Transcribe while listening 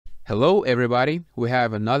Hello everybody, we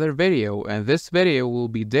have another video, and this video will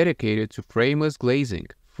be dedicated to frameless glazing.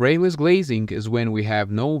 Frameless glazing is when we have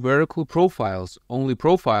no vertical profiles, only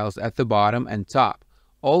profiles at the bottom and top.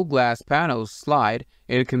 All glass panels slide,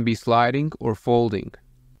 and it can be sliding or folding.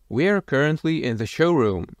 We are currently in the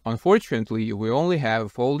showroom. Unfortunately, we only have a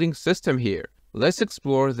folding system here. Let's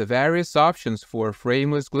explore the various options for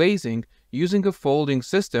frameless glazing using a folding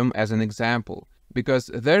system as an example, because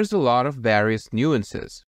there's a lot of various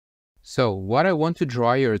nuances. So, what I want to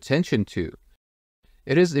draw your attention to,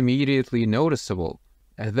 it is immediately noticeable.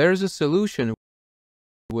 There's a solution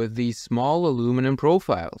with these small aluminum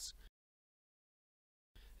profiles.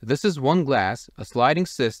 This is one glass, a sliding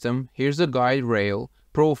system. Here's a guide rail,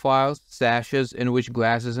 profiles, sashes in which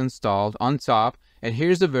glass is installed on top, and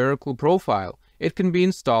here's a vertical profile. It can be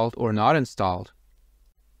installed or not installed.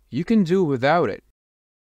 You can do without it.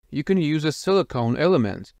 You can use a silicone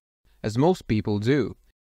element, as most people do.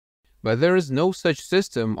 But there is no such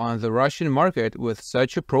system on the Russian market with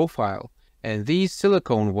such a profile, and these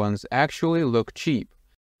silicone ones actually look cheap.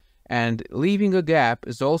 And leaving a gap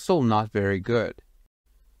is also not very good.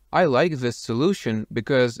 I like this solution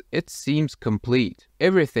because it seems complete.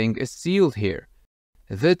 Everything is sealed here.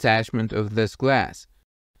 The attachment of this glass.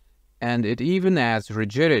 And it even adds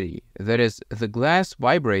rigidity, that is, the glass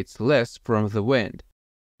vibrates less from the wind.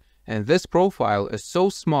 And this profile is so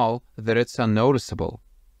small that it's unnoticeable.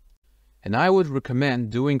 And I would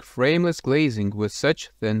recommend doing frameless glazing with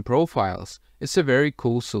such thin profiles. It's a very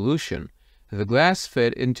cool solution. The glass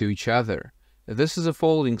fit into each other. This is a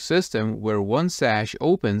folding system where one sash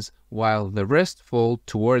opens while the rest fold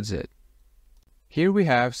towards it. Here we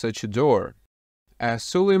have such a door. As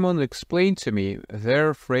Suleiman explained to me, there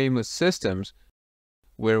are frameless systems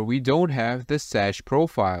where we don't have this sash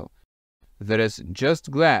profile. That is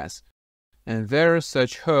just glass, and there are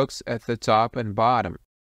such hooks at the top and bottom.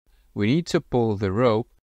 We need to pull the rope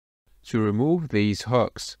to remove these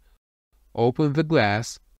hooks. Open the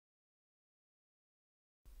glass,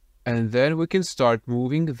 and then we can start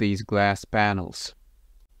moving these glass panels.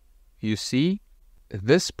 You see,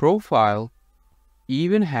 this profile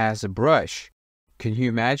even has a brush. Can you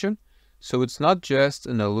imagine? So it's not just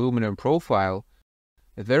an aluminum profile.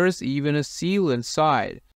 There is even a seal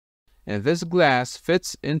inside, and this glass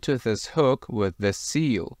fits into this hook with this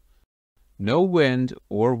seal. No wind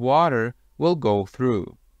or water will go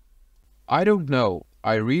through. I don't know,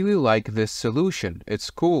 I really like this solution. It's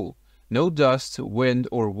cool. No dust, wind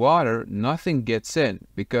or water, nothing gets in,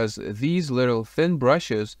 because these little thin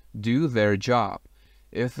brushes do their job.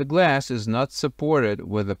 If the glass is not supported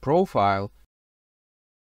with a profile,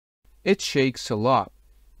 it shakes a lot,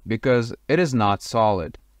 because it is not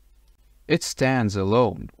solid. It stands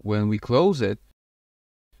alone. When we close it,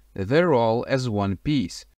 they're all as one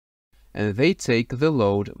piece, and they take the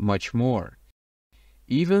load much more.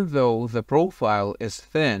 Even though the profile is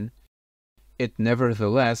thin, it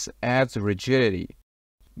nevertheless adds rigidity,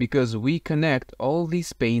 because we connect all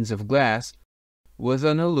these panes of glass with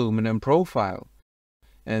an aluminum profile,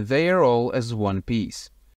 and they are all as one piece.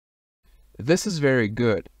 This is very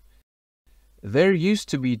good. There used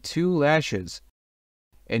to be two latches,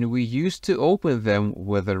 and we used to open them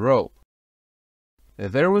with a rope.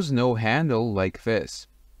 There was no handle like this.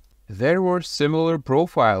 There were similar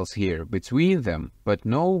profiles here between them, but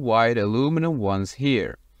no wide aluminum ones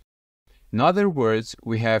here. In other words,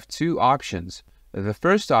 we have two options. The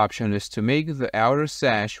first option is to make the outer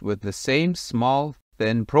sash with the same small,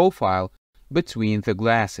 thin profile between the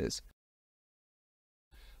glasses.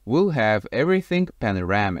 We'll have everything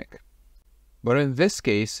panoramic. But in this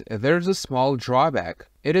case, there's a small drawback.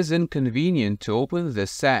 It is inconvenient to open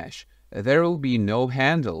this sash. There will be no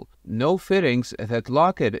handle, no fittings that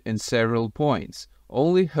lock it in several points,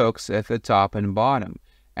 only hooks at the top and bottom,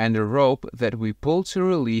 and a rope that we pull to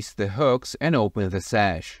release the hooks and open the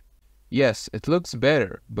sash. Yes, it looks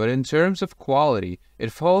better, but in terms of quality,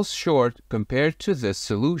 it falls short compared to this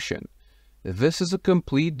solution. This is a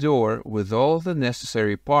complete door with all the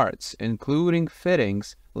necessary parts, including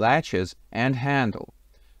fittings, latches, and handle.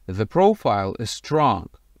 The profile is strong.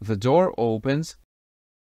 The door opens,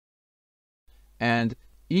 and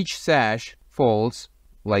each sash folds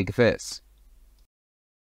like this.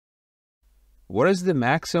 What is the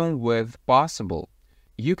maximum width possible?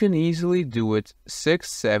 You can easily do it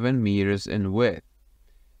 6-7 meters in width.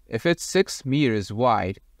 If it's 6 meters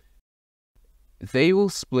wide, they will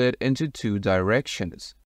split into two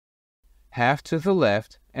directions, half to the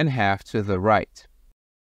left and half to the right.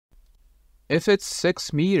 If it's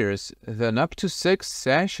 6 meters, then up to six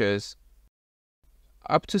sashes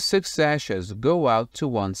go out to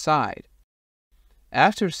one side,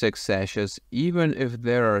 After 6 sashes, even if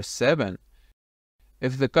there are 7,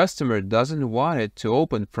 if the customer doesn't want it to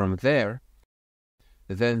open from there,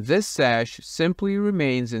 then this sash simply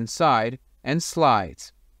remains inside and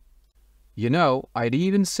slides. You know, I'd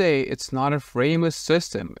even say it's not a frameless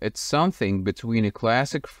system, it's something between a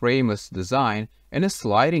classic frameless design and a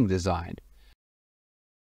sliding design.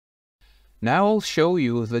 Now I'll show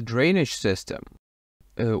you the drainage system.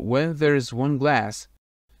 When there's one glass,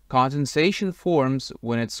 condensation forms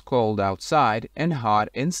when it's cold outside and hot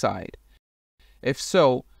inside. If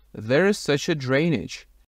so, there is such a drainage,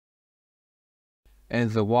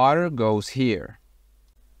 and the water goes here,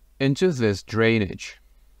 into this drainage.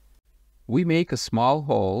 We make a small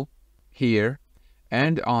hole here,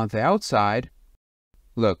 and on the outside,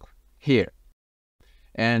 look, here.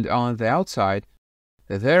 And on the outside,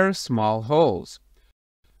 there are small holes.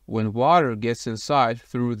 When water gets inside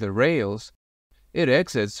through the rails, it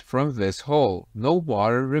exits from this hole. No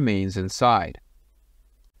water remains inside.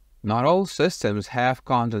 Not all systems have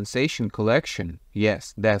condensation collection.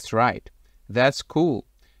 Yes, that's right. That's cool.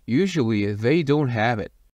 Usually they don't have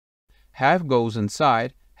it. Half goes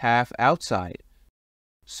inside, half outside.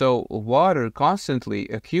 So water constantly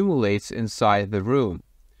accumulates inside the room.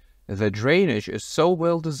 The drainage is so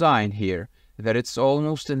well designed here that it's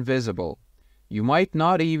almost invisible. You might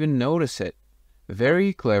not even notice it.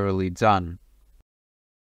 Very cleverly done.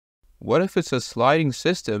 What if it's a sliding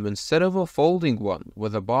system instead of a folding one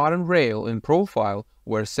with a bottom rail in profile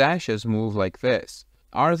where sashes move like this?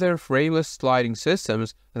 Are there frameless sliding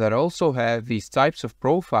systems that also have these types of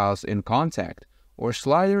profiles in contact, or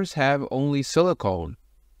sliders have only silicone?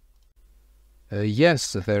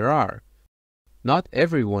 Yes, there are. Not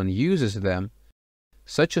everyone uses them.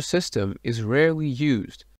 Such a system is rarely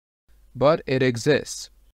used, but it exists.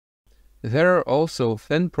 There are also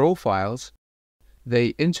thin profiles. They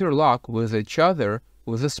interlock with each other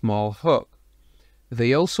with a small hook.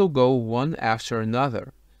 They also go one after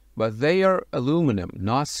another, but they are aluminum,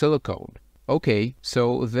 not silicone. Okay,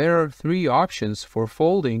 so there are 3 options for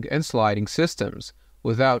folding and sliding systems,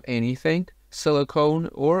 without anything, silicone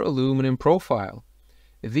or aluminum profile.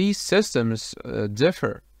 These systems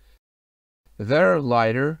differ. There are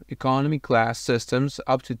lighter, economy class systems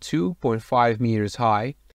up to 2.5 meters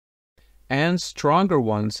high, and stronger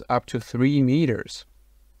ones up to 3 meters.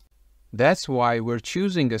 That's why we're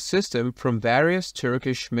choosing a system from various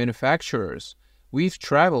Turkish manufacturers. We've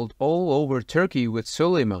traveled all over Turkey with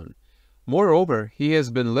Suleiman. Moreover, he has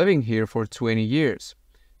been living here for 20 years.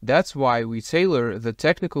 That's why we tailor the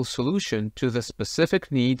technical solution to the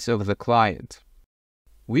specific needs of the client.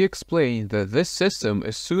 We explain that this system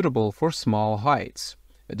is suitable for small heights.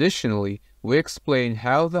 Additionally, we explain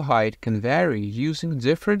how the height can vary using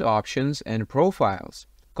different options and profiles.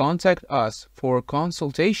 Contact us for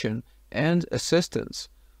consultation and assistance.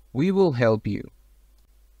 We will help you.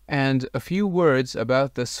 And a few words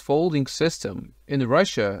about this folding system. In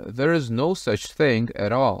Russia, there is no such thing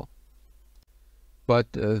at all. But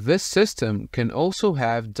this system can also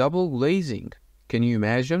have double glazing. Can you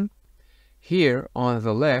imagine? Here on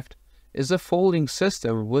the left is a folding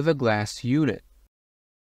system with a glass unit.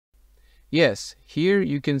 Yes, here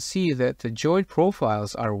you can see that the joint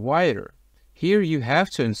profiles are wider. Here you have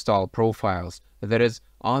to install profiles. That is,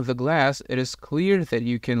 on the glass it is clear that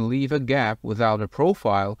you can leave a gap without a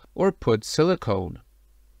profile or put silicone.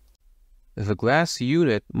 The glass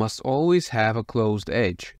unit must always have a closed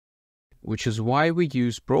edge, which is why we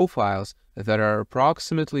use profiles that are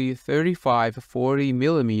approximately 35-40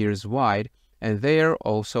 millimeters wide, and they are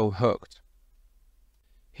also hooked.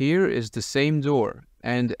 Here is the same door,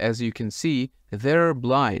 and as you can see, there are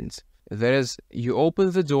blinds. That is, you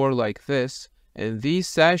open the door like this, and these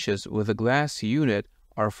sashes with a glass unit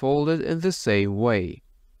are folded in the same way.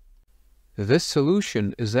 This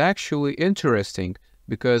solution is actually interesting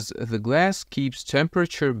because the glass keeps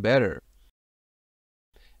temperature better,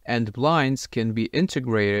 and blinds can be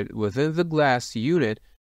integrated within the glass unit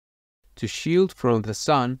to shield from the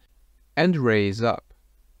sun and raise up.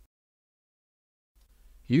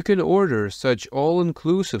 You can order such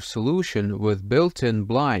all-inclusive solution with built-in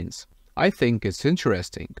blinds. I think it's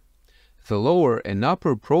interesting. The lower and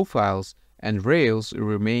upper profiles and rails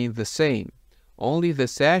remain the same. Only the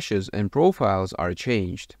sashes and profiles are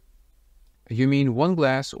changed. You mean one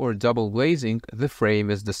glass or double glazing, the frame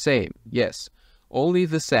is the same. Yes, only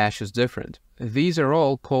the sash is different. These are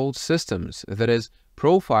all cold systems, that is,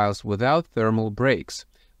 profiles without thermal breaks.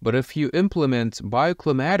 But if you implement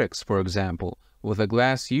bioclimatics, for example, with a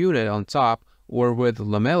glass unit on top or with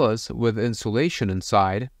lamellas with insulation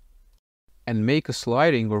inside, and make a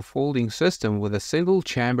sliding or folding system with a single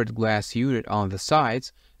chambered glass unit on the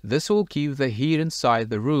sides, This will keep the heat inside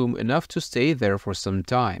the room enough to stay there for some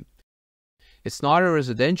time. It's not a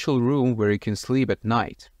residential room where you can sleep at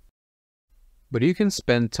night, but you can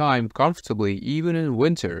spend time comfortably even in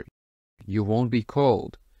winter. You won't be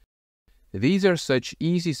cold. These are such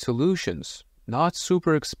easy solutions, not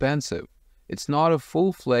super expensive. It's not a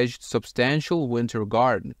full-fledged, substantial winter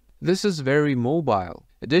garden. This is very mobile.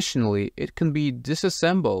 Additionally, it can be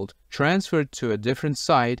disassembled, transferred to a different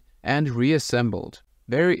site, and reassembled.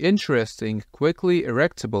 Very interesting, quickly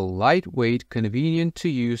erectable, lightweight, convenient to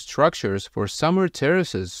use structures for summer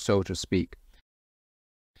terraces, so to speak.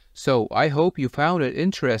 So, I hope you found it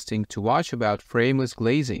interesting to watch about frameless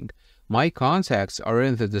glazing. My contacts are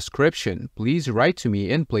in the description. Please write to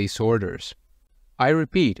me and place orders. I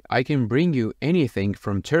repeat, I can bring you anything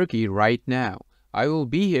from Turkey right now. I will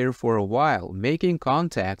be here for a while, making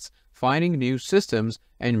contacts, finding new systems,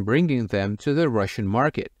 and bringing them to the Russian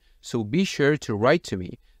market. So be sure to write to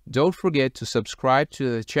me. Don't forget to subscribe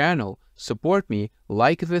to the channel, support me,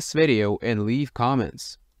 like this video, and leave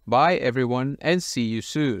comments. Bye everyone, and see you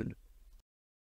soon.